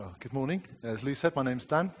Good morning. As Lou said, my name's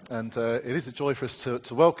Dan, and it is a joy for us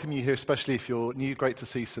to welcome you here, especially if you're new. Great to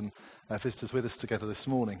see some visitors with us together this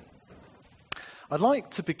morning. I'd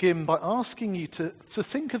like to begin by asking you to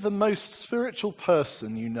think of the most spiritual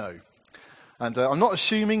person you know. And I'm not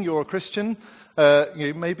assuming you're a Christian.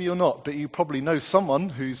 Maybe you're not, but you probably know someone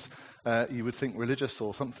who's you would think religious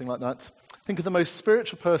or something like that. Think of the most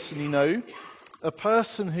spiritual person you know, a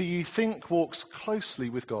person who you think walks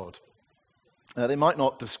closely with God. They might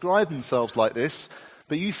not describe themselves like this,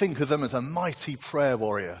 but you think of them as a mighty prayer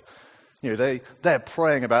warrior. You know, they're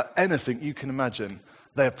praying about anything you can imagine.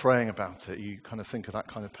 They're praying about it. You kind of think of that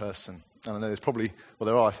kind of person. And I know there's probably,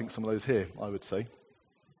 there are, I think, some of those here, I would say.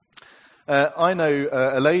 I know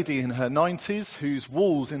a lady in her 90s whose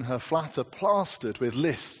walls in her flat are plastered with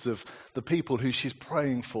lists of the people who she's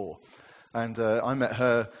praying for. And I met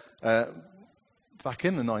her back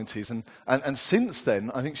in the 90s. And since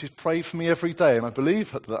then, I think she's prayed for me every day, and I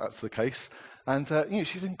believe that that's the case. And,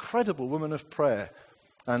 she's an incredible woman of prayer.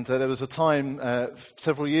 And there was a time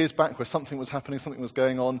several years back where something was happening, something was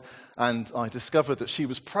going on, and I discovered that she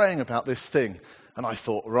was praying about this thing. And I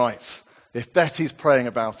thought, right, if Betty's praying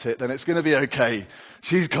about it, then it's going to be okay.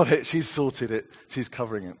 She's got it, she's sorted it, she's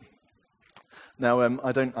covering it. Now,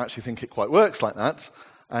 I don't actually think it quite works like that.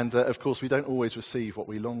 And, of course, we don't always receive what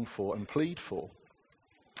we long for and plead for.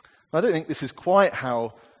 I don't think this is quite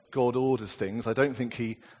how God orders things. I don't think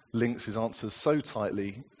he links his answers so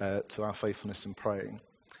tightly to our faithfulness in praying.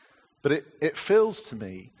 But it feels to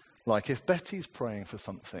me like if Betty's praying for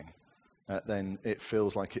something, then it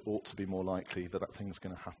feels like it ought to be more likely that thing's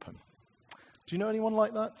going to happen. Do you know anyone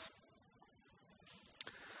like that?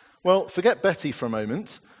 Well, forget Betty for a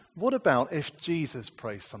moment. What about if Jesus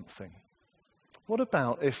prays something? What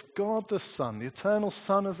about if God the Son, the eternal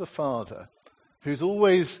Son of the Father, who's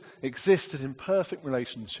always existed in perfect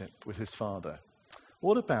relationship with his Father,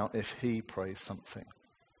 what about if he prays something?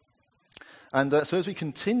 And so as we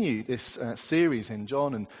continue this series in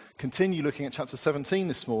John and continue looking at chapter 17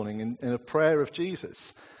 this morning in a prayer of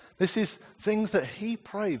Jesus, this is things that he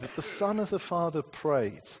prayed, that the Son of the Father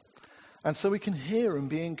prayed. And so we can hear and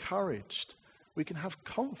be encouraged. We can have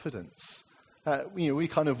confidence. We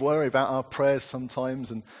kind of worry about our prayers sometimes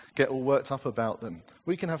and get all worked up about them.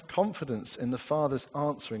 We can have confidence in the Father's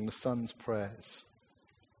answering the Son's prayers.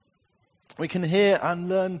 We can hear and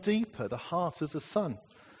learn deeper the heart of the Son,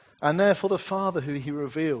 and therefore the Father who he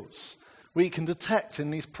reveals. We can detect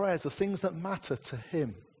in these prayers the things that matter to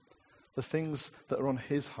him, the things that are on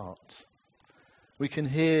his heart. We can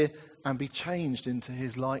hear and be changed into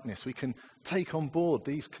his likeness. We can take on board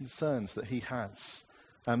these concerns that he has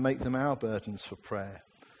and make them our burdens for prayer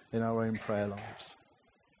in our own prayer lives.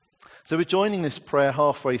 So we're joining this prayer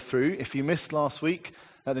halfway through. If you missed last week,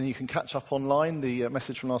 then you can catch up online. The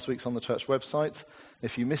message from last week's on the church website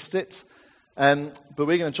if you missed it. But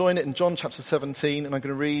we're going to join it in John chapter 17, and I'm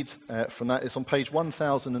going to read from that. It's on page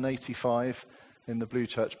 1085 in the Blue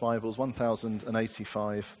Church Bibles,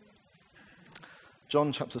 1085.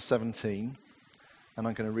 John chapter 17, and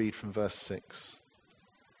I'm going to read from verse 6.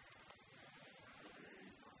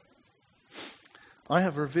 I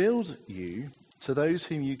have revealed you to those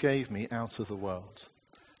whom you gave me out of the world.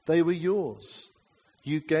 They were yours.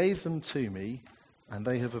 You gave them to me, and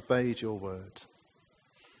they have obeyed your word.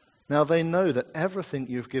 Now they know that everything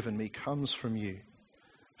you have given me comes from you.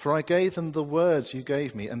 For I gave them the words you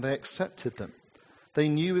gave me, and they accepted them. They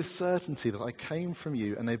knew with certainty that I came from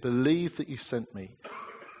you, and they believed that you sent me.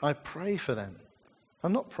 I pray for them.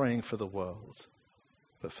 I'm not praying for the world,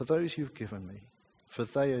 but for those you've given me, for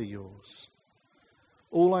they are yours.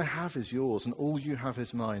 All I have is yours, and all you have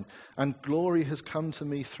is mine, and glory has come to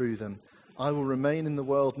me through them. I will remain in the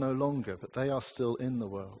world no longer, but they are still in the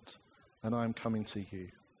world, and I am coming to you.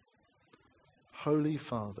 Holy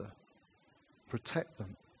Father, protect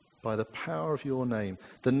them by the power of your name,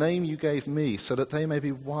 the name you gave me, so that they may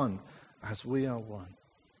be one as we are one.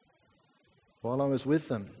 While I was with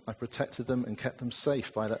them, I protected them and kept them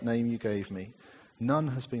safe by that name you gave me. None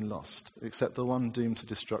has been lost except the one doomed to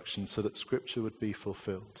destruction, so that Scripture would be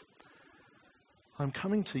fulfilled. I'm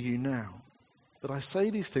coming to you now, but I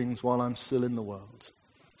say these things while I'm still in the world,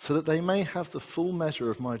 so that they may have the full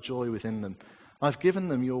measure of my joy within them. I've given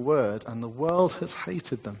them your word, and the world has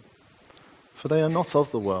hated them, for they are not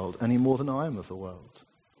of the world any more than I am of the world.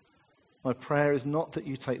 My prayer is not that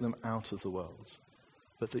you take them out of the world,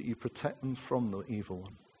 but that you protect them from the evil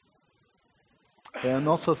one. They are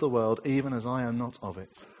not of the world, even as I am not of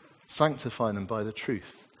it. Sanctify them by the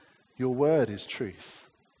truth. Your word is truth.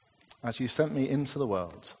 As you sent me into the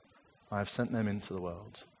world, I have sent them into the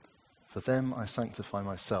world. For them I sanctify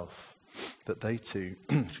myself, that they too,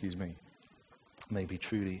 may be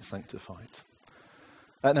truly sanctified.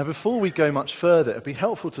 Now, before we go much further, it would be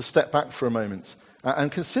helpful to step back for a moment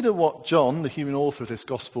and consider what John, the human author of this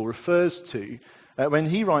gospel, refers to when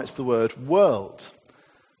he writes the word world.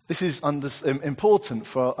 This is important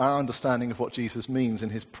for our understanding of what Jesus means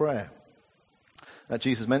in his prayer.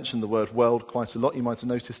 Jesus mentioned the word world quite a lot. You might have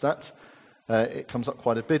noticed that. It comes up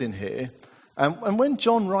quite a bit in here. And when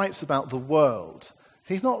John writes about the world,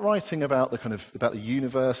 he's not writing about the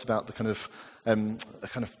universe, about the kind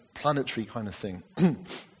of planetary kind of thing.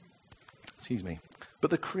 Excuse me.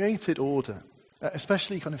 But the created order,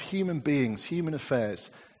 especially kind of human beings, human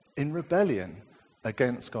affairs, in rebellion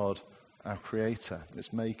against God, our Creator,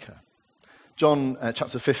 its Maker. John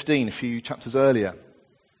chapter 15, a few chapters earlier,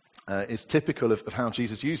 is typical of how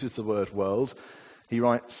Jesus uses the word world.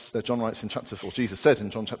 John writes in chapter 4, Jesus said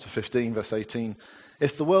in John chapter 15, verse 18,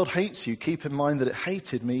 "If the world hates you, keep in mind that it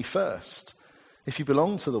hated me first. If you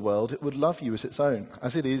belong to the world, it would love you as its own.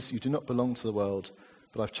 As it is, you do not belong to the world,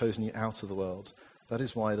 but I've chosen you out of the world. That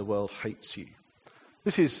is why the world hates you."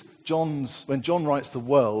 This is when John writes the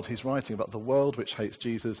world, he's writing about the world which hates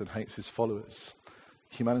Jesus and hates his followers.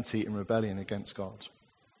 Humanity in rebellion against God.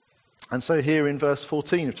 And so here in verse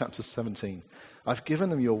 14 of chapter 17, "I've given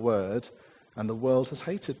them your word, and the world has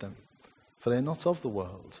hated them, for they are not of the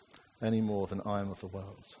world, any more than I am of the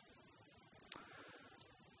world."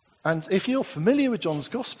 And if you're familiar with John's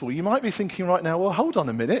gospel, you might be thinking right now, well, hold on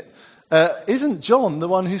a minute. Isn't John the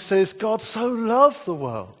one who says, God so loved the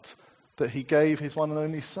world that he gave his one and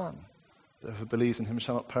only Son, that whoever believes in him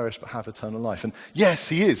shall not perish but have eternal life? And yes,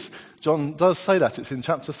 he is. John does say that. It's in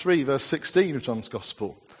chapter 3, verse 16 of John's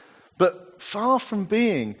gospel. But far from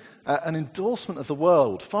being an endorsement of the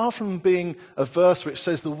world, far from being a verse which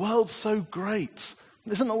says the world's so great,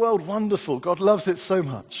 isn't the world wonderful? God loves it so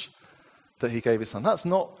much that he gave his Son. That's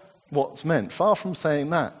not what's meant. Far from saying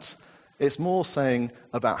that, it's more saying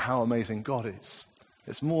about how amazing God is.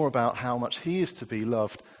 It's more about how much he is to be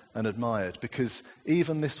loved and admired, because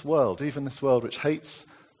even this world which hates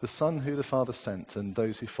the Son who the Father sent and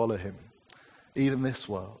those who follow him, even this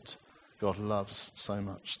world, God loves so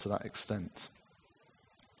much to that extent.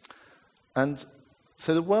 And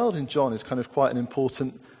so the world in John is kind of quite an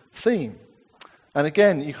important theme. And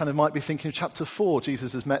again, you kind of might be thinking of chapter 4.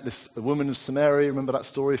 Jesus has met a woman of Samaria. Remember that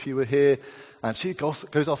story if you were here? And she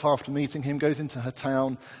goes off after meeting him, goes into her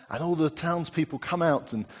town, and all the townspeople come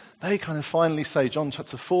out and they kind of finally say, John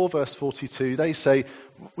chapter 4, verse 42, they say,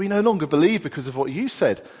 "We no longer believe because of what you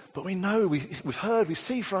said, but we know, we've heard, we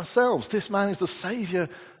see for ourselves, this man is the Saviour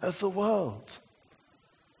of the world."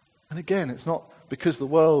 And again, it's not because the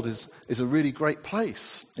world is a really great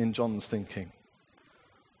place in John's thinking.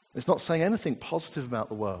 It's not saying anything positive about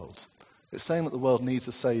the world. It's saying that the world needs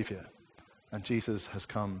a Saviour, and Jesus has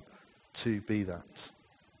come to be that.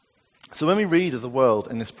 So when we read of the world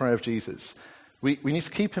in this prayer of Jesus, we need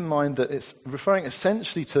to keep in mind that it's referring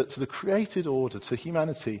essentially to the created order, to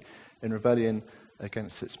humanity in rebellion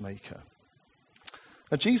against its Maker.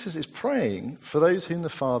 And Jesus is praying for those whom the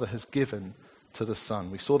Father has given to the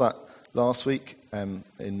Son. We saw that last week in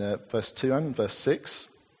verse 2 and verse 6.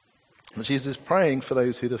 And Jesus is praying for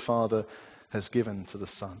those who the Father has given to the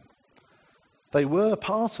Son. They were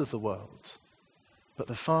part of the world, but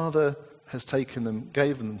the Father has taken them,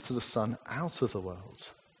 gave them to the Son out of the world.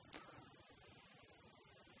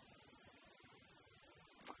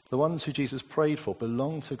 The ones who Jesus prayed for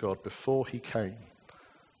belonged to God before he came.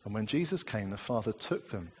 And when Jesus came, the Father took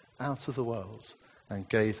them out of the world and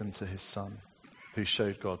gave them to his Son, who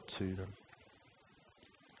showed God to them.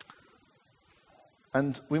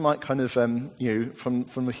 And we might kind of, from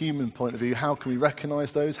a human point of view, how can we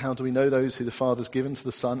recognize those? How do we know those who the Father's given to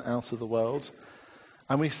the Son out of the world?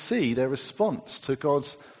 And we see their response to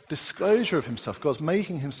God's disclosure of himself, God's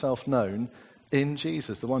making himself known in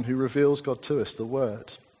Jesus, the one who reveals God to us, the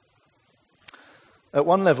Word. At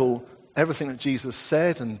one level, everything that Jesus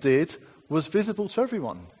said and did was visible to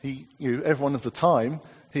everyone. Everyone of the time,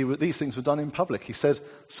 these things were done in public. He said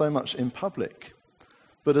so much in public.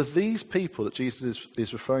 But of these people that Jesus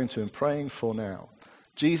is referring to and praying for now,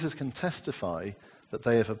 Jesus can testify that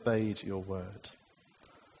they have obeyed your word.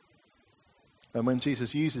 And when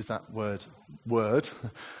Jesus uses that word,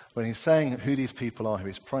 when he's saying who these people are, who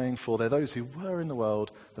he's praying for, they're those who were in the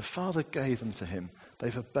world. The Father gave them to him.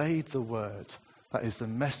 They've obeyed the word. That is the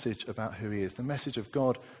message about who he is, the message of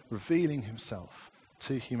God revealing himself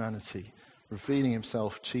to humanity, revealing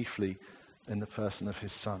himself chiefly in the person of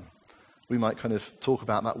his Son. We might kind of talk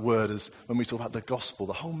about that word as when we talk about the gospel,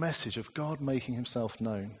 the whole message of God making himself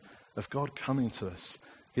known, of God coming to us,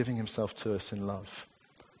 giving himself to us in love.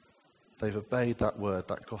 They've obeyed that word,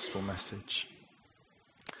 that gospel message.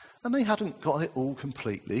 And they hadn't got it all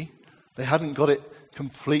completely. They hadn't got it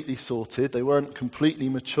completely sorted. They weren't completely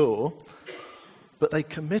mature. But they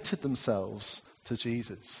committed themselves to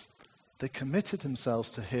Jesus. They committed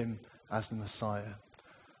themselves to him as the Messiah.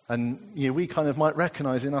 And we kind of might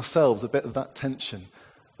recognize in ourselves a bit of that tension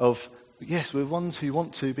of, yes, we're ones who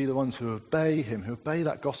want to be the ones who obey him, who obey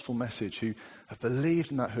that gospel message, who have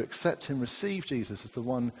believed in that, who accept him, receive Jesus as the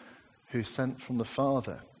one who's sent from the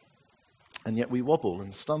Father. And yet we wobble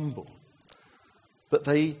and stumble. But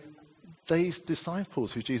these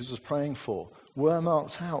disciples who Jesus was praying for were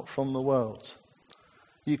marked out from the world.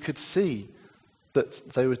 You could see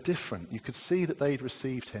that they were different. You could see that they'd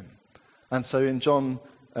received him. And so in John,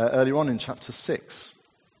 earlier on in chapter 6,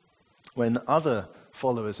 when other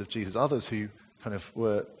followers of Jesus, others who kind of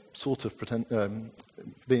were sort of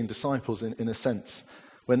being disciples in a sense,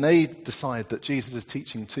 when they decide that Jesus is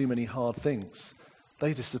teaching too many hard things,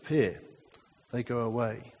 they disappear. They go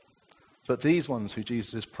away. But these ones who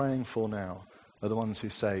Jesus is praying for now are the ones who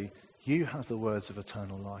say, you have the words of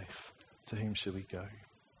eternal life. To whom shall we go?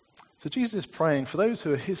 So Jesus is praying for those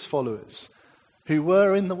who are his followers, who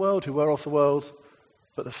were in the world, who were of the world,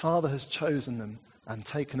 but the Father has chosen them and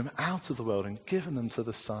taken them out of the world and given them to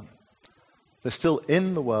the Son. They're still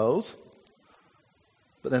in the world,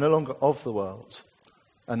 but they're no longer of the world.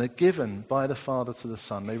 And they're given by the Father to the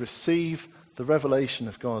Son. They receive the revelation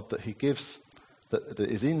of God that he gives, that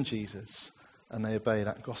is in Jesus, and they obey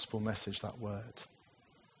that gospel message, that word.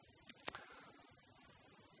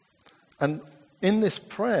 And in this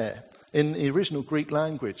prayer, in the original Greek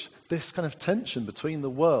language, this kind of tension between the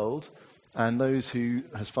world and those who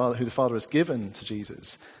the Father has given to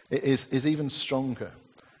Jesus is even stronger.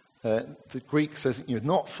 The Greek says,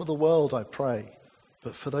 not for the world I pray,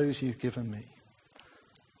 but for those you've given me.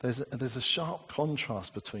 There's a sharp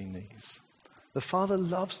contrast between these. The Father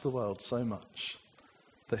loves the world so much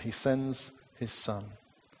that he sends his Son.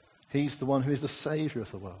 He's the one who is the Saviour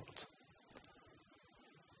of the world.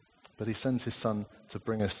 But he sends his Son to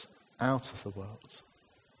bring us out of the world.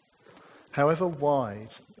 However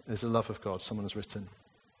wide is the love of God, someone has written.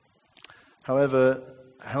 However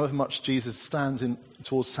much Jesus stands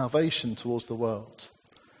towards salvation, towards the world,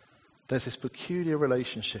 there's this peculiar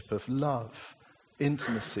relationship of love,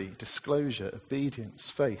 intimacy, disclosure, obedience,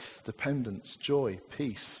 faith, dependence, joy,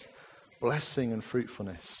 peace, blessing and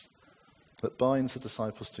fruitfulness that binds the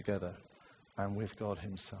disciples together and with God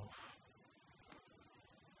himself.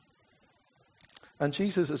 And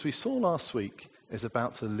Jesus, as we saw last week, is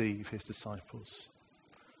about to leave his disciples.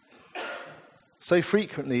 So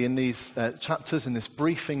frequently in these chapters, in this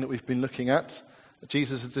briefing that we've been looking at,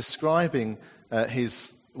 Jesus is describing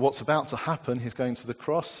what's about to happen. He's going to the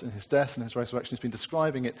cross in his death and his resurrection. He's been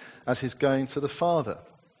describing it as his going to the Father.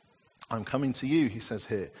 I'm coming to you, he says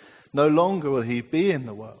here. No longer will he be in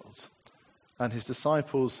the world. And his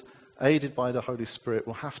disciples, aided by the Holy Spirit,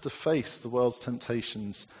 will have to face the world's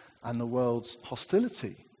temptations and the world's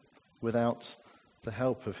hostility without the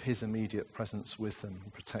help of his immediate presence with them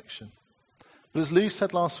and protection. But as Lou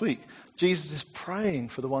said last week, Jesus is praying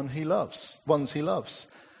for the ones he loves.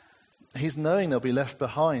 He's knowing they'll be left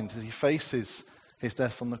behind as he faces his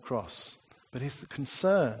death on the cross. But his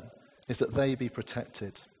concern is that they be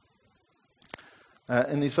protected.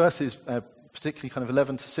 In these verses, particularly kind of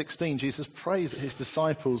 11 to 16, Jesus prays that his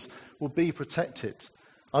disciples will be protected.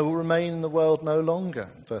 I will remain in the world no longer,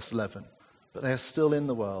 verse 11, but they are still in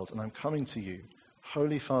the world, and I'm coming to you.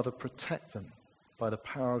 Holy Father, protect them by the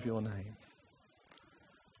power of your name.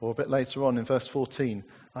 Or a bit later on in verse 14,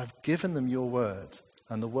 I've given them your word,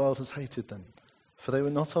 and the world has hated them, for they were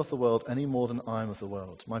not of the world any more than I am of the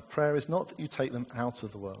world. My prayer is not that you take them out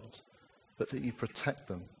of the world, but that you protect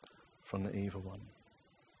them from the evil one.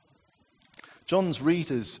 John's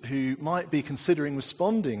readers who might be considering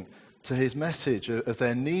responding to his message of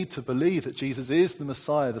their need to believe that Jesus is the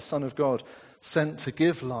Messiah, the Son of God, sent to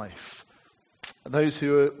give life, those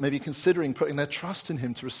who are maybe considering putting their trust in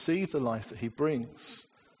him to receive the life that he brings,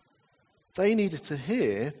 they needed to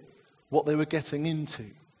hear what they were getting into,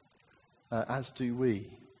 as do we,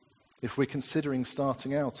 if we're considering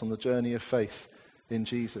starting out on the journey of faith in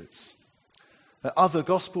Jesus. Other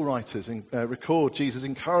gospel writers record Jesus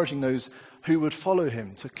encouraging those who would follow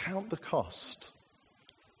him to count the cost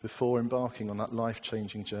before embarking on that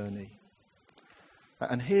life-changing journey.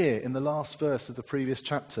 And here, in the last verse of the previous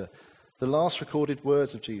chapter, the last recorded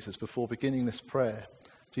words of Jesus before beginning this prayer,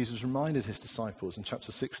 Jesus reminded his disciples in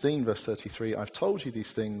chapter 16, verse 33, I've told you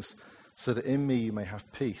these things so that in me you may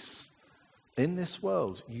have peace. In this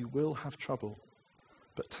world you will have trouble,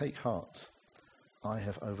 but take heart. I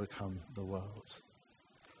have overcome the world.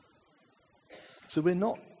 So we're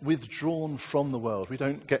not withdrawn from the world. We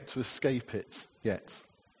don't get to escape it yet.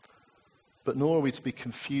 But nor are we to be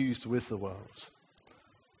confused with the world.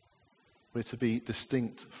 We're to be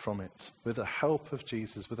distinct from it with the help of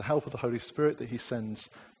Jesus, with the help of the Holy Spirit that he sends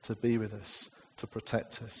to be with us, to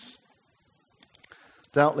protect us.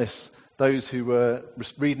 Doubtless, those who were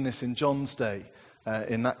reading this in John's day,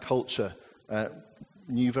 in that culture,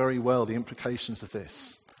 knew very well the implications of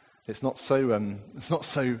this. It's not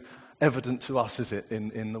so evident to us, is it,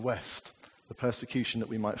 in the West? The persecution that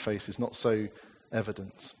we might face is not so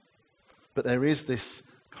evident. But there is this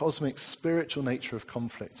cosmic spiritual nature of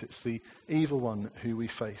conflict. It's the evil one who we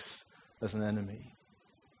face as an enemy.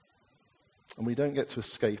 And we don't get to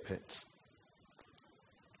escape it.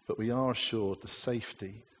 But we are assured the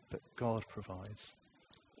safety that God provides,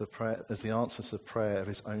 the prayer, as the answer to the prayer of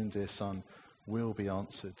his own dear Son, will be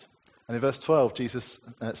answered. And in verse 12, Jesus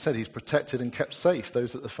said he's protected and kept safe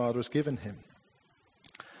those that the Father has given him.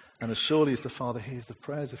 And as surely as the Father hears the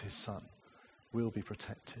prayers of his Son, will be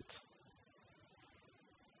protected.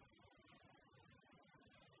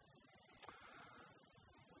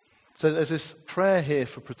 So there's this prayer here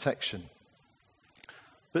for protection.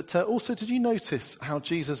 But also, did you notice how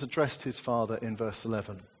Jesus addressed his Father in verse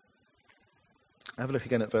 11? Have a look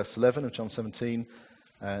again at verse 11 of John 17.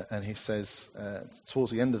 And he says,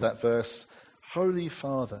 towards the end of that verse, Holy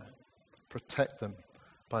Father, protect them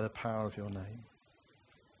by the power of your name.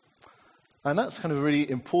 And that's kind of a really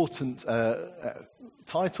important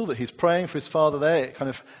title that he's praying for his Father there. It kind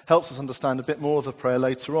of helps us understand a bit more of the prayer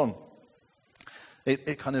later on.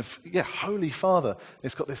 Holy Father.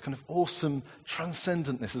 It's got this kind of awesome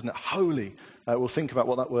transcendentness, isn't it? Holy. We'll think about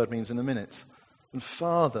what that word means in a minute. And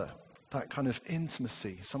Father, that kind of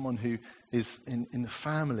intimacy, someone who is in the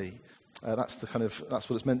family. That's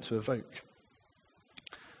what it's meant to evoke.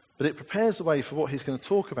 But it prepares the way for what he's going to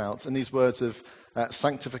talk about in these words of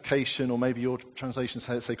sanctification, or maybe your translations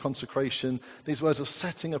say consecration. These words of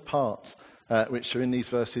setting apart, which are in these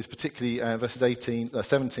verses, particularly verses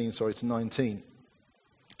 17 to 19.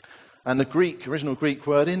 And the original Greek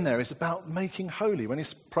word in there is about making holy. When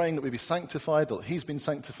he's praying that we be sanctified, or he's been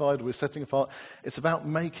sanctified, or we're setting apart, it's about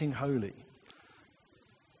making holy.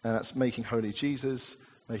 And that's making holy Jesus,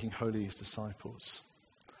 making holy his disciples.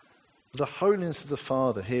 The holiness of the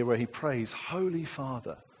Father here, where he prays, Holy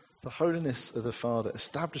Father, the holiness of the Father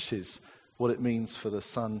establishes what it means for the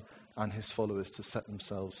Son and his followers to set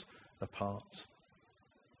themselves apart.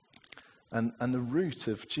 And the root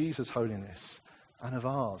of Jesus' holiness and of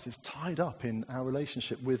ours is tied up in our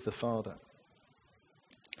relationship with the Father.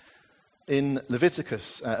 In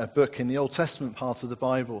Leviticus, a book in the Old Testament part of the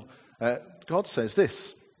Bible, God says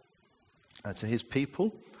this to his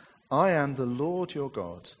people, I am the Lord your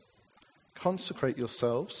God. Consecrate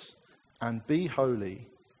yourselves and be holy,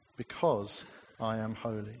 because I am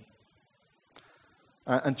holy.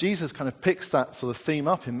 And Jesus kind of picks that sort of theme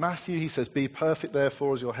up in Matthew. He says, be perfect,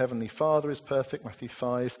 therefore, as your heavenly Father is perfect, Matthew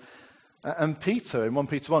 5. And Peter, in 1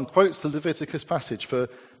 Peter 1, quotes the Leviticus passage for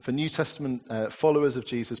New Testament followers of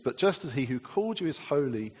Jesus. But just as he who called you is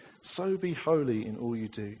holy, so be holy in all you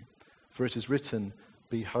do. For it is written,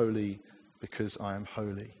 be holy because I am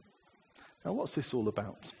holy. Now, what's this all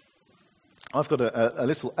about? I've got a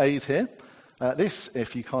little aid here. This,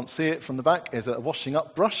 if you can't see it from the back, is a washing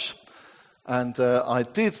up brush. And I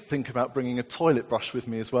did think about bringing a toilet brush with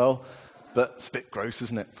me as well, but it's a bit gross,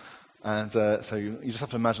 isn't it? And so you just have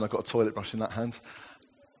to imagine I've got a toilet brush in that hand.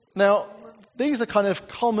 Now, these are kind of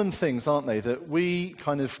common things, aren't they, that we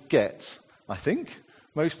kind of get, I think.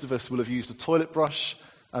 Most of us will have used a toilet brush,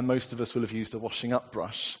 and most of us will have used a washing up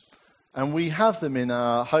brush. And we have them in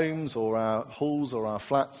our homes or our halls or our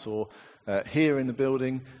flats or here in the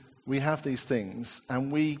building. We have these things,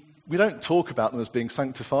 and we don't talk about them as being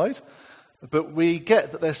sanctified, but we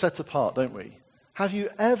get that they're set apart, don't we? Has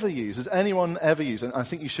anyone ever used, and I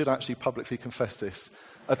think you should actually publicly confess this,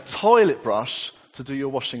 a toilet brush to do your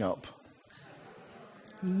washing up?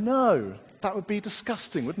 No, that would be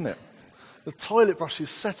disgusting, wouldn't it? The toilet brush is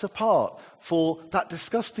set apart for that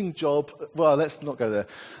disgusting job. Well, let's not go there.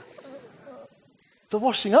 The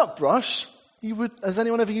washing up brush, has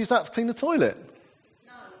anyone ever used that to clean the toilet?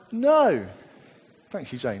 No.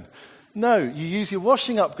 Thank you, Jane. No, you use your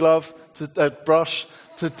washing up brush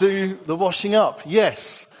to do the washing up.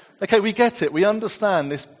 Yes. Okay, we get it. We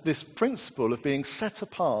understand this principle of being set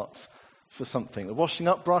apart for something. The washing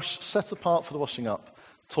up brush, set apart for the washing up.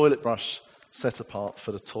 Toilet brush, set apart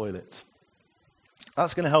for the toilet.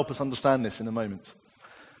 That's going to help us understand this in a moment.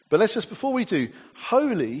 But let's just, before we do,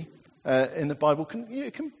 holy in the Bible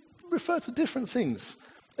can refer to different things.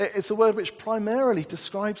 It's a word which primarily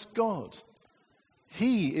describes God.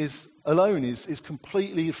 He is alone, is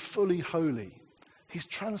completely, fully holy. He's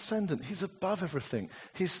transcendent. He's above everything.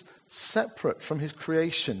 He's separate from his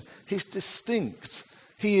creation. He's distinct.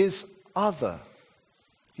 He is other.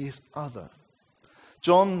 He is other.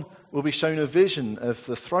 John will be shown a vision of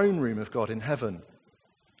the throne room of God in heaven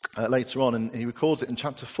later on, and he records it in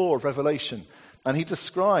chapter 4 of Revelation. And he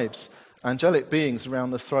describes angelic beings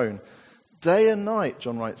around the throne. Day and night,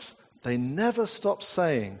 John writes, they never stop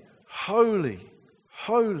saying, "Holy,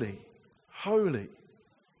 holy, holy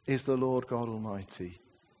is the Lord God Almighty,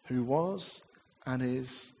 who was and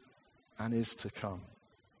is to come."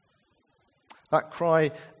 That cry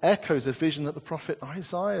echoes a vision that the prophet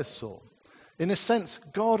Isaiah saw. In a sense,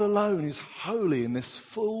 God alone is holy in this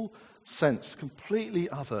full sense, completely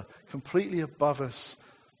other, completely above us,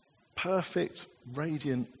 perfect,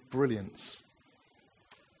 radiant brilliance.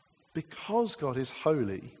 Because God is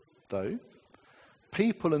holy, though,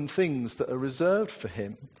 people and things that are reserved for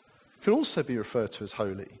him can also be referred to as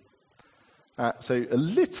holy. So a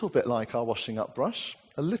little bit like our washing up brush,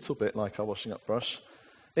 in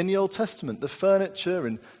the Old Testament, the furniture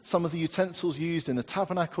and some of the utensils used in the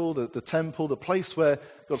tabernacle, the temple, the place where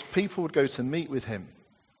God's people would go to meet with him,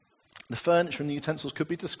 the furniture and the utensils could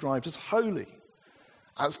be described as holy,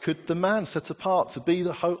 as could the man set apart to be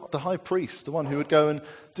the high priest, the one who would go and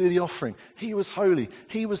do the offering. He was holy.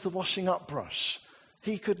 He was the washing up brush.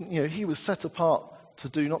 He was set apart to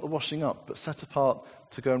do not the washing up, but set apart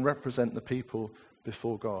to go and represent the people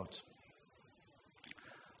before God.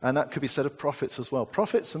 And that could be said of prophets as well.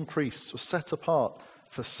 Prophets and priests were set apart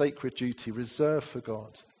for sacred duty, reserved for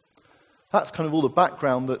God. That's kind of all the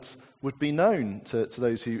background that would be known to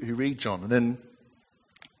those who read John. And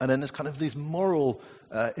then there's kind of these moral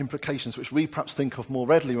implications which we perhaps think of more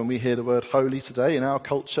readily when we hear the word holy today in our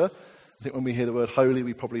culture. I think when we hear the word holy,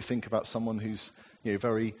 we probably think about someone who's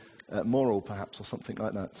very moral perhaps, or something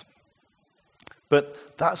like that.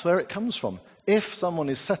 But that's where it comes from. If someone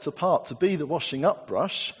is set apart to be the washing up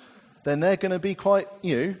brush, then they're going to be quite,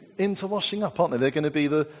 into washing up, aren't they? They're going to be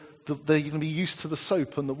they're going to be used to the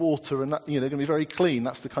soap and the water, and that, they're going to be very clean.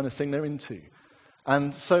 That's the kind of thing they're into.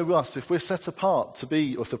 And so us, if we're set apart to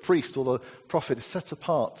be, or if the priest or the prophet is set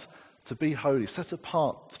apart to be holy, set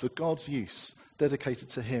apart for God's use, dedicated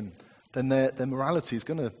to him, then their morality is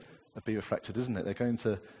going to be reflected, isn't it? They're going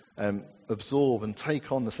to absorb and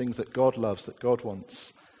take on the things that God loves, that God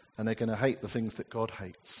wants, and they're going to hate the things that God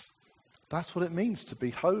hates. That's what it means to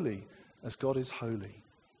be holy as God is holy.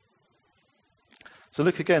 So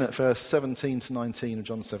look again at verse 17 to 19 of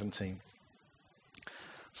John 17.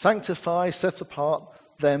 Sanctify, set apart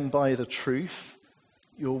them by the truth.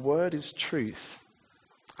 Your word is truth.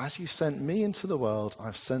 As you sent me into the world,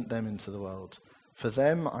 I've sent them into the world. For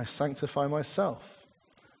them I sanctify myself,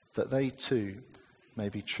 that they too may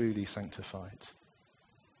be truly sanctified.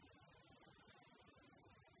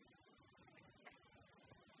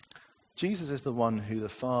 Jesus is the one who the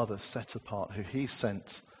Father set apart, who he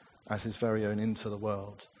sent as his very own into the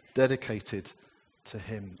world, dedicated to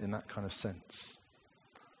him in that kind of sense.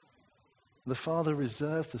 The Father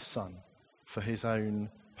reserved the Son for his own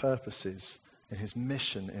purposes in his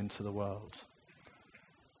mission into the world.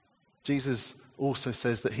 Jesus also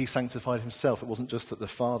says that he sanctified himself. It wasn't just that the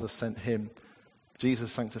Father sent him.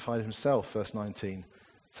 Jesus sanctified himself, verse 19,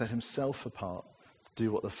 set himself apart to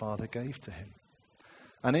do what the Father gave to him.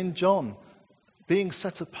 And in John, being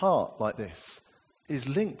set apart like this is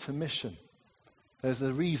linked to mission. There's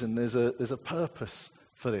a reason, there's a purpose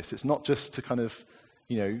for this. It's not just to kind of,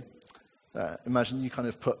 imagine you kind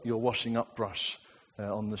of put your washing up brush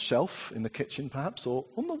on the shelf in the kitchen perhaps, or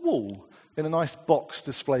on the wall in a nice box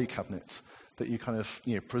display cabinet, that you kind of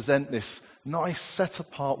present this nice set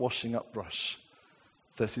apart washing up brush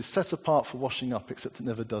that is set apart for washing up, except it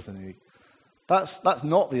never does anything. That's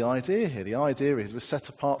not the idea here. The idea is we're set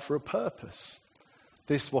apart for a purpose.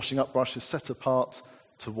 This washing up brush is set apart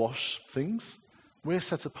to wash things. We're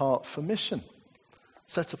set apart for mission.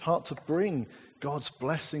 Set apart to bring God's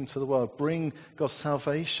blessing to the world, bring God's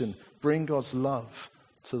salvation, bring God's love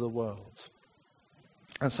to the world.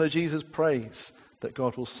 And so Jesus prays that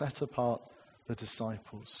God will set apart the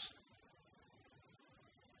disciples.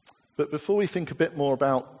 But before we think a bit more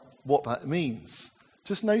about what that means,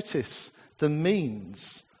 just notice the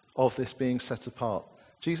means of this being set apart.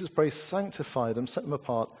 Jesus prays, sanctify them, set them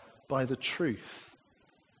apart by the truth.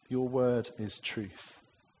 Your word is truth.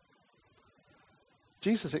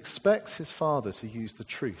 Jesus expects his Father to use the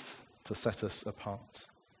truth to set us apart.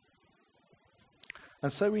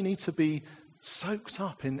 And so we need to be soaked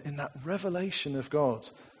up in that revelation of God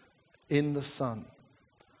in the Son.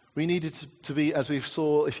 We needed to be, as we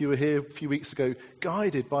saw if you were here a few weeks ago,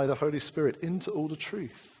 guided by the Holy Spirit into all the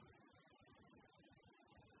truth.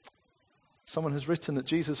 Someone has written that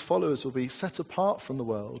Jesus' followers will be set apart from the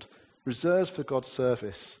world, reserved for God's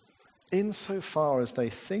service, insofar as they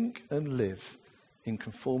think and live in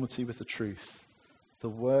conformity with the truth, the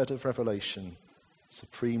word of revelation,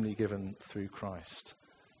 supremely given through Christ.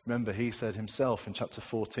 Remember, he said himself in chapter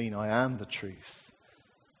 14, I am the truth.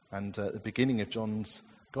 And at the beginning of John's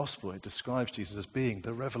Gospel, it describes Jesus as being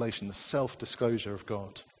the revelation, the self-disclosure of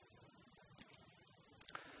God.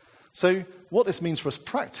 So what this means for us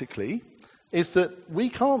practically is that we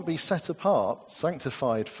can't be set apart,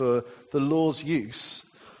 sanctified for the law's use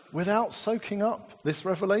without soaking up this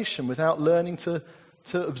revelation, without learning to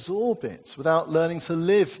absorb it, without learning to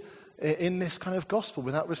live in this kind of gospel,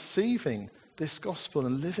 without receiving this gospel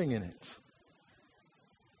and living in it.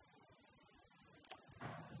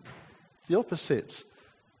 The opposite,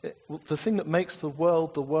 the thing that makes the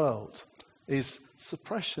world, is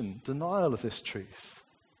suppression, denial of this truth,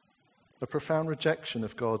 a profound rejection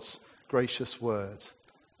of God's gracious word,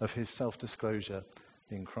 of his self-disclosure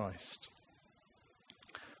in Christ.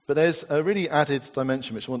 But there's a really added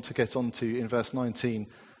dimension which I want to get onto in verse 19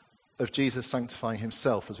 of Jesus sanctifying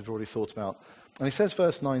himself, as we've already thought about. And he says,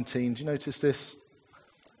 verse 19, do you notice this?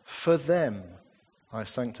 For them I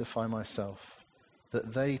sanctify myself,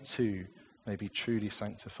 that they too may be truly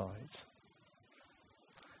sanctified.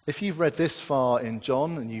 If you've read this far in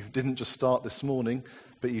John, and you didn't just start this morning,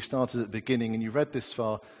 but you started at the beginning and you read this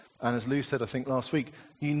far, and as Lou said, I think last week,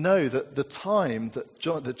 you know that the time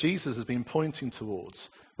that Jesus has been pointing towards,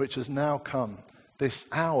 which has now come, this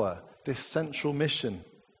hour, this central mission,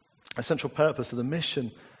 a central purpose of the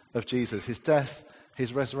mission of Jesus, his death,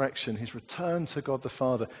 his resurrection, his return to God the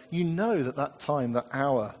Father, you know that time, that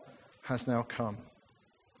hour has now come.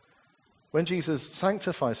 When Jesus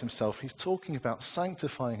sanctifies himself, he's talking about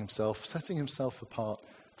sanctifying himself, setting himself apart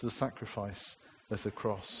to the sacrifice of the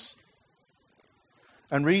cross.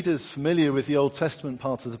 And readers familiar with the Old Testament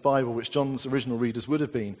part of the Bible, which John's original readers would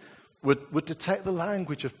have been, would detect the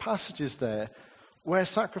language of passages there where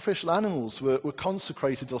sacrificial animals were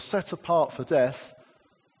consecrated or set apart for death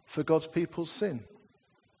for God's people's sin.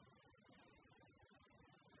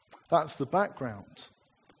 That's the background.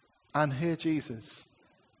 And here Jesus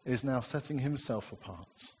is now setting himself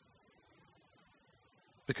apart.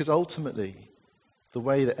 Because ultimately, the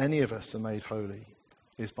way that any of us are made holy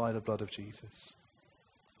is by the blood of Jesus.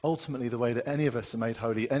 Ultimately, the way that any of us are made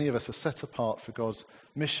holy, any of us are set apart for God's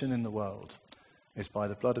mission in the world, is by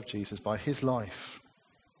the blood of Jesus, by his life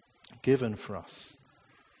given for us,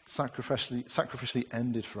 sacrificially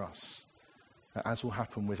ended for us, as will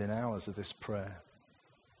happen within hours of this prayer.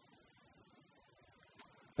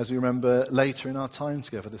 As we remember later in our time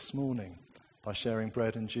together this morning, by sharing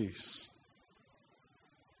bread and juice.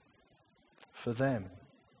 For them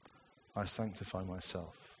I sanctify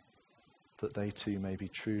myself, that they too may be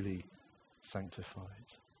truly sanctified.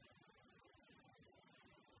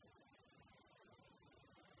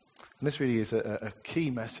 And this really is a key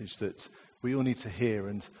message that we all need to hear,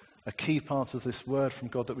 and a key part of this word from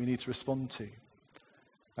God that we need to respond to.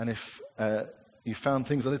 And if you found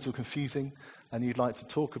things a little confusing and you'd like to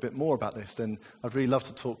talk a bit more about this, then I'd really love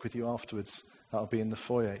to talk with you afterwards. That'll be in the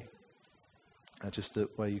foyer, just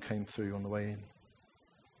where you came through on the way in.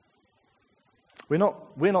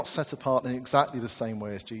 We're not set apart in exactly the same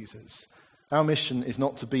way as Jesus. Our mission is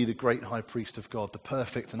not to be the great high priest of God, the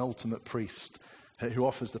perfect and ultimate priest who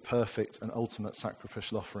offers the perfect and ultimate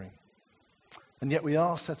sacrificial offering. And yet we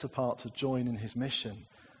are set apart to join in his mission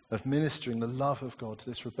of ministering the love of God to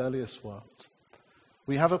this rebellious world.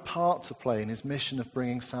 We have a part to play in his mission of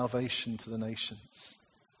bringing salvation to the nations.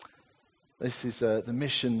 This is the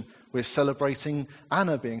mission we're celebrating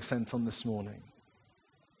Anna being sent on this morning.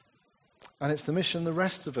 And it's the mission the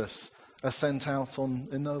rest of us are sent out on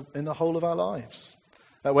in the whole of our lives.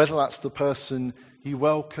 Whether that's the person you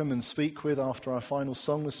welcome and speak with after our final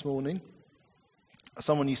song this morning,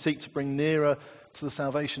 someone you seek to bring nearer to the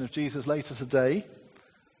salvation of Jesus later today,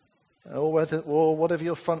 or whatever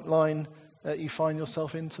your front line you find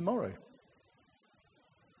yourself in tomorrow.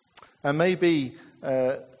 And maybe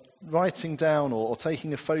writing down or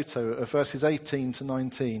taking a photo of verses 18 to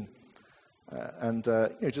 19 and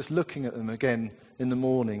just looking at them again in the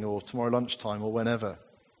morning or tomorrow lunchtime or whenever.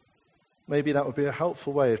 Maybe that would be a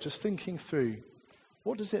helpful way of just thinking through,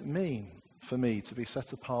 what does it mean for me to be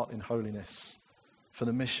set apart in holiness for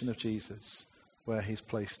the mission of Jesus where he's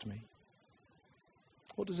placed me?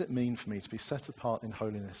 What does it mean for me to be set apart in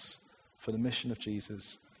holiness for the mission of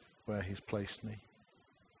Jesus where he's placed me?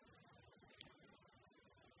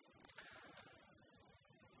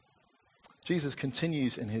 Jesus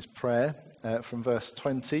continues in his prayer from verse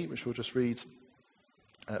 20, which we'll just read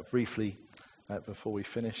briefly before we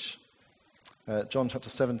finish. John chapter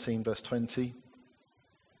 17, verse 20.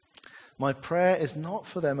 My prayer is not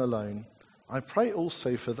for them alone. I pray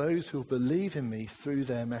also for those who will believe in me through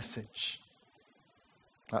their message.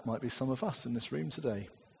 That might be some of us in this room today.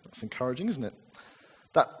 That's encouraging, isn't it?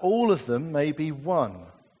 That all of them may be one,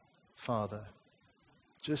 Father,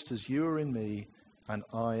 just as you are in me and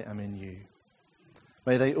I am in you.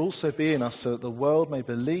 May they also be in us so that the world may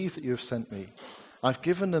believe that you have sent me. I've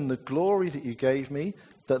given them the glory that you gave me,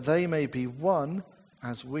 that they may be one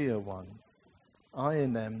as we are one. I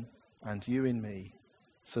in them and you in me,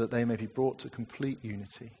 so that they may be brought to complete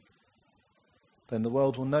unity. Then the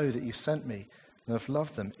world will know that you sent me and have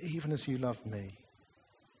loved them even as you loved me.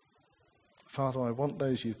 Father, I want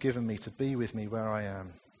those you've given me to be with me where I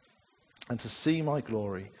am and to see my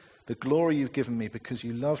glory, the glory you've given me because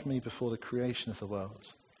you loved me before the creation of the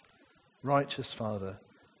world. Righteous Father,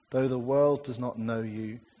 though the world does not know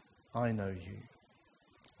you, I know you,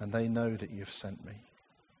 and they know that you've sent me.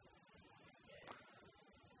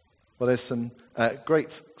 Well, there's some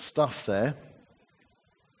great stuff there.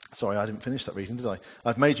 Sorry, I didn't finish that reading, did I?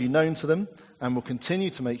 I've made you known to them and will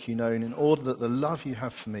continue to make you known in order that the love you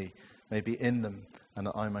have for me may be in them and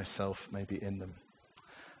that I myself may be in them.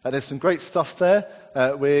 There's some great stuff there.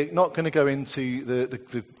 We're not going to go into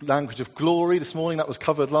the language of glory this morning. That was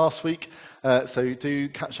covered last week. So do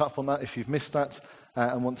catch up on that if you've missed that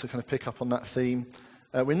and want to kind of pick up on that theme.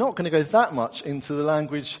 We're not going to go that much into the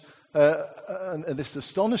language, and this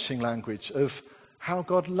astonishing language of how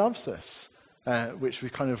God loves us, which we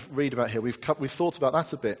kind of read about here. We've thought about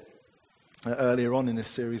that a bit earlier on in this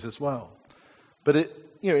series as well. But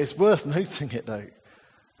it's worth noting it, though,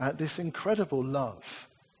 this incredible love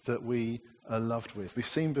that we are loved with. We've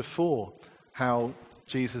seen before how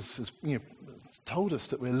Jesus has told us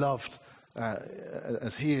that we're loved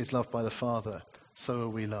as he is loved by the Father, so are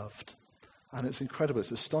we loved. And it's incredible, it's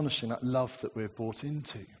astonishing, that love that we're brought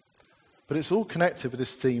into. But it's all connected with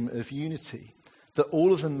this theme of unity, that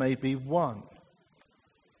all of them may be one.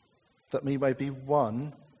 That we may be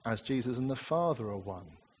one as Jesus and the Father are one,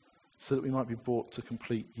 so that we might be brought to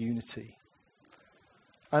complete unity.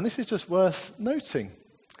 And this is just worth noting,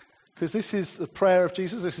 because this is the prayer of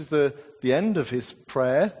Jesus. This is the end of his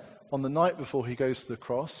prayer on the night before he goes to the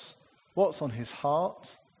cross. What's on his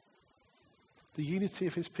heart? The unity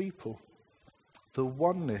of his people, the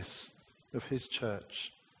oneness of his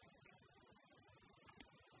church.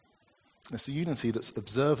 It's a unity that's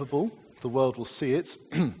observable. The world will see it.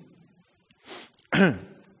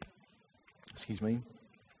 Excuse me.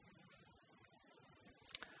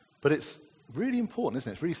 But it's really important, isn't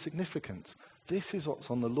it? It's really significant. This is what's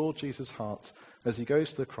on the Lord Jesus' heart as he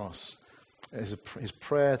goes to the cross. His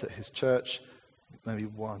prayer that his church may be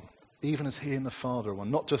one, even as he and the Father are one.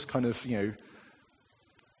 Not just kind of,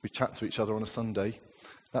 we chat to each other on a Sunday.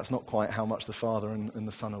 That's not quite how much the Father and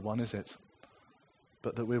the Son are one, is it?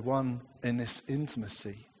 But that we're one in this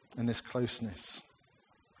intimacy, in this closeness.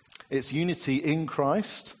 It's unity in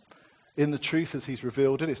Christ, in the truth as he's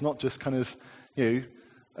revealed it. It's not just kind of, you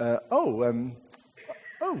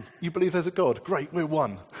believe there's a God. Great, we're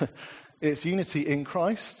one. It's unity in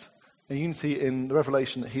Christ, and unity in the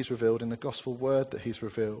revelation that he's revealed, in the gospel word that he's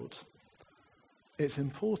revealed. It's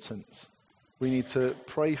important. We need to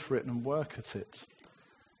pray for it and work at it.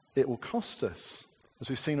 It will cost us. As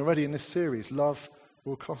we've seen already in this series, love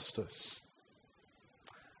will cost us.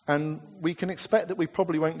 And we can expect that we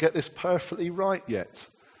probably won't get this perfectly right yet.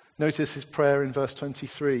 Notice his prayer in verse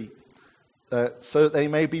 23, so that they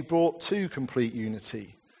may be brought to complete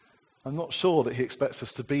unity. I'm not sure that he expects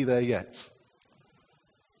us to be there yet.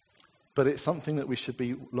 But it's something that we should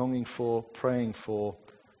be longing for, praying for,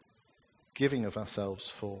 giving of ourselves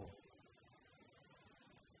for,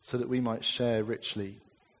 so that we might share richly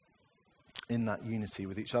in that unity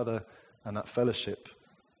with each other and that fellowship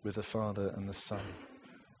with the Father and the Son.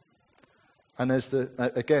 And there's,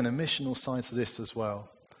 again, a missional side to this as well.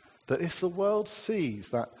 That if the world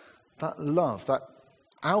sees that love, that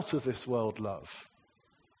out-of-this-world love,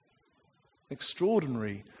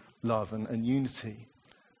 extraordinary love and unity,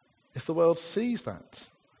 if the world sees that,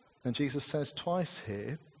 and Jesus says twice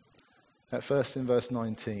here, at first in verse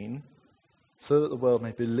 19, so that the world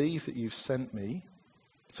may believe that you've sent me.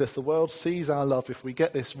 So if the world sees our love, if we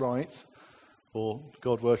get this right, or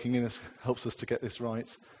God working in us helps us to get this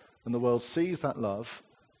right, and the world sees that love,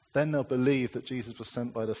 then they'll believe that Jesus was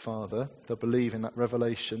sent by the Father. They'll believe in that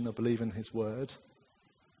revelation. They'll believe in his word.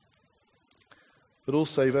 But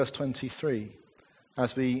also verse 23,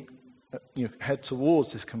 as we head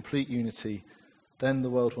towards this complete unity, Then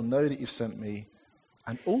the world will know that you've sent me,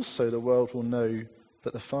 and also the world will know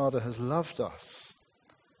that the Father has loved us,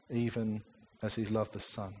 even as he's loved the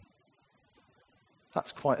Son.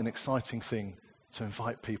 That's quite an exciting thing to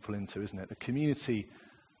invite people into, isn't it? A community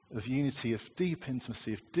of unity, of deep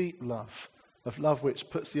intimacy, of deep love, of love which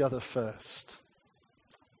puts the other first.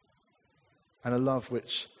 And a love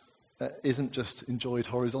which isn't just enjoyed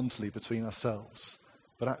horizontally between ourselves,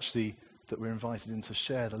 but actually that we're invited in to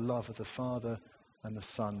share the love of the Father and the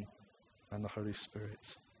Son and the Holy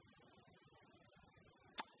Spirit.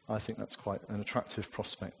 I think that's quite an attractive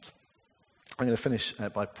prospect. I'm going to finish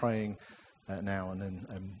by praying now, and then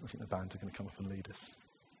I think the band are going to come up and lead us.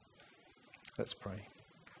 Let's pray.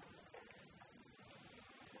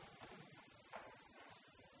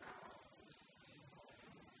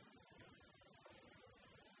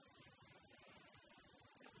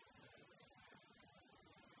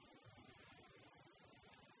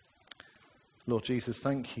 Lord Jesus,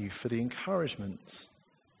 thank you for the encouragement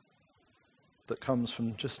that comes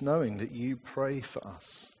from just knowing that you pray for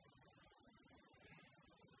us.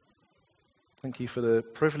 Thank you for the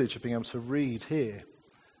privilege of being able to read here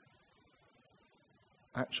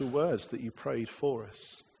actual words that you prayed for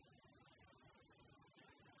us.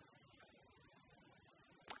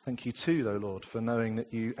 Thank you too, though, Lord, for knowing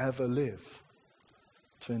that you ever live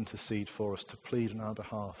to intercede for us, to plead on our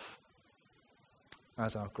behalf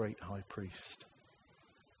as our great high priest.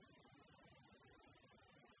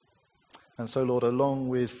 And so, Lord, along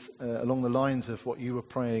the lines of what you were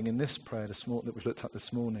praying in this prayer that we've looked at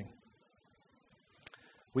this morning,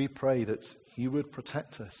 we pray that you would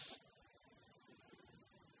protect us,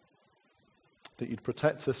 that you'd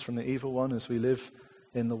protect us from the evil one as we live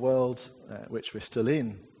in the world which we're still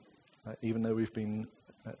in, even though we've been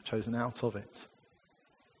chosen out of it.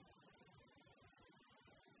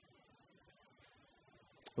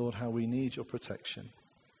 Lord, how we need your protection.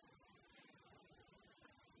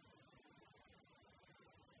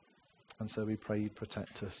 And so we pray you'd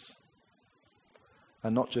protect us.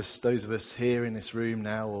 And not just those of us here in this room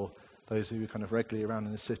now, or those who are kind of regularly around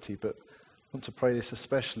in the city, but I want to pray this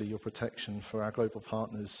especially, your protection for our global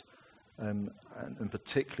partners, and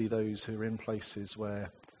particularly those who are in places where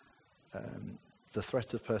the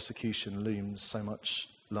threat of persecution looms so much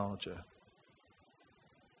larger.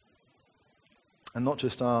 And not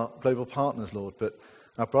just our global partners, Lord, but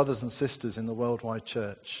our brothers and sisters in the worldwide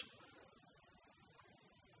church,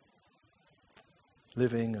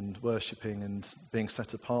 living and worshipping and being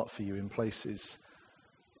set apart for you in places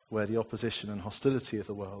where the opposition and hostility of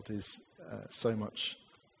the world is so much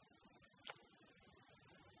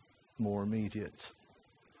more immediate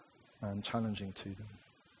and challenging to them.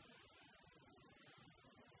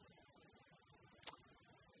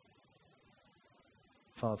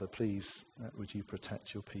 Father, please, would you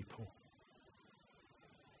protect your people?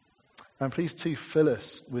 And please, too, fill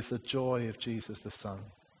us with the joy of Jesus the Son.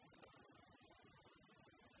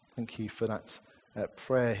 Thank you for that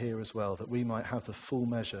prayer here as well, that we might have the full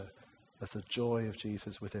measure of the joy of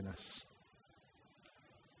Jesus within us.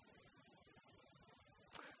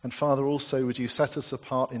 And Father, also, would you set us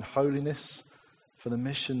apart in holiness for the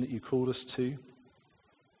mission that you called us to?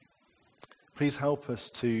 Please help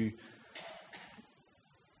us to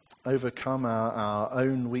overcome our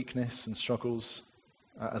own weakness and struggles,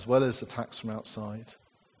 as well as attacks from outside.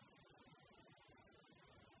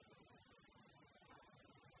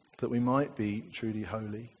 That we might be truly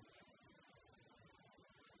holy,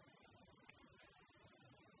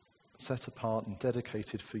 set apart and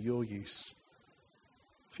dedicated for your use,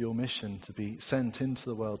 for your mission to be sent into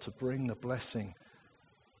the world to bring the blessing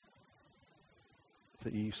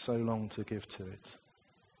that you so long to give to it.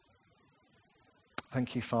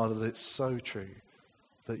 Thank you, Father, that it's so true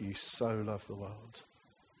that you so love the world,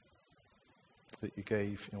 that you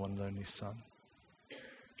gave your one and only Son.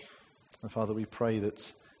 And Father, we pray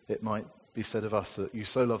that it might be said of us that you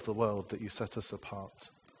so love the world that you set us apart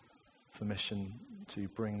for mission to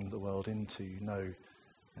bring the world into know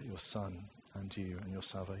your Son and you and your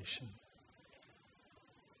salvation.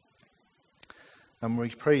 And we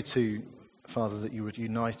pray too, Father, that you would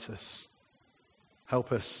unite us,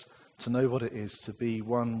 help us to know what it is to be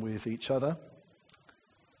one with each other.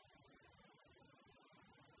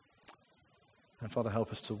 And Father,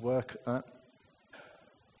 help us to work at that.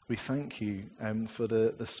 We thank you for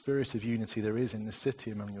the spirit of unity there is in the city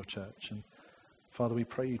among your church. And Father, we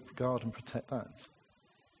pray you guard and protect that.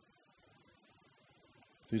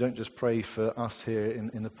 We don't just pray for us here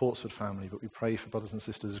in the Portswood family, but we pray for brothers and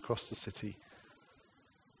sisters across the city,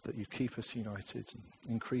 that you keep us united,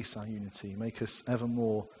 increase our unity, make us ever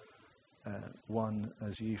more one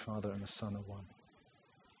as you, Father, and the Son are one.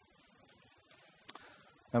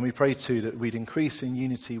 And we pray too that we'd increase in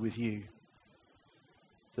unity with you,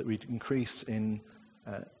 that we'd increase in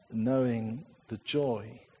knowing the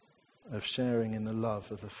joy of sharing in the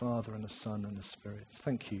love of the Father and the Son and the Spirit.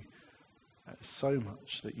 Thank you so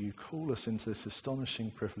much that you call us into this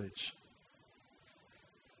astonishing privilege.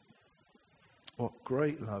 What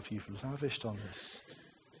great love you've lavished on us,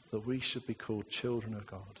 that we should be called children of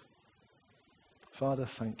God. Father,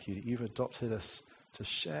 thank you that you've adopted us to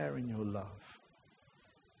share in your love.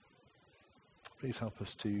 Please help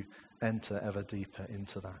us to enter ever deeper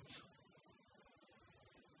into that.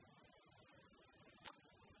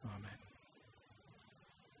 Amen.